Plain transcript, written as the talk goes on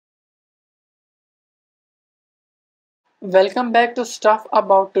Welcome back to Stuff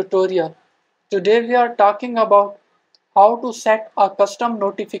About tutorial. Today we are talking about how to set a custom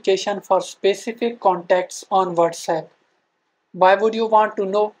notification for specific contacts on WhatsApp. Why would you want to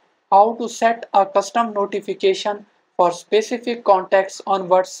know how to set a custom notification for specific contacts on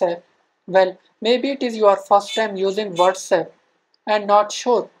WhatsApp? Well, maybe it is your first time using WhatsApp and not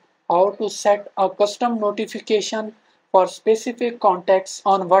sure how to set a custom notification for specific contacts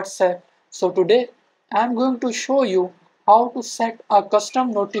on WhatsApp. So today I am going to show you how to set a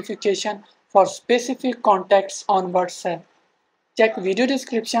custom notification for specific contacts on WhatsApp. Check video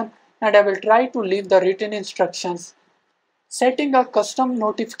description and I will try to leave the written instructions. Setting a custom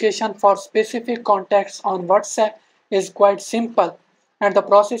notification for specific contacts on WhatsApp is quite simple and the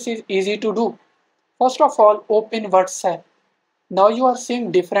process is easy to do. First of all, open WhatsApp. Now you are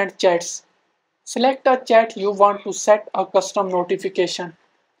seeing different chats. Select a chat you want to set a custom notification.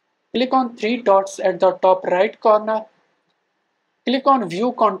 Click on three dots at the top right corner. Click on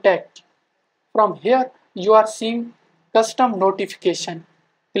View Contact. From here, you are seeing Custom Notification.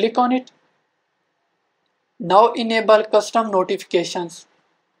 Click on it. Now enable custom notifications.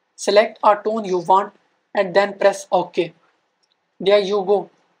 Select a tone you want and then press OK. There you go.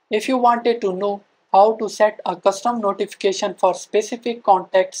 If you wanted to know how to set a custom notification for specific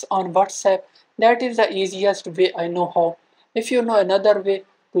contacts on WhatsApp, that is the easiest way I know how. If you know another way,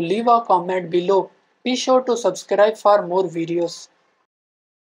 to leave a comment below. Be sure to subscribe for more videos.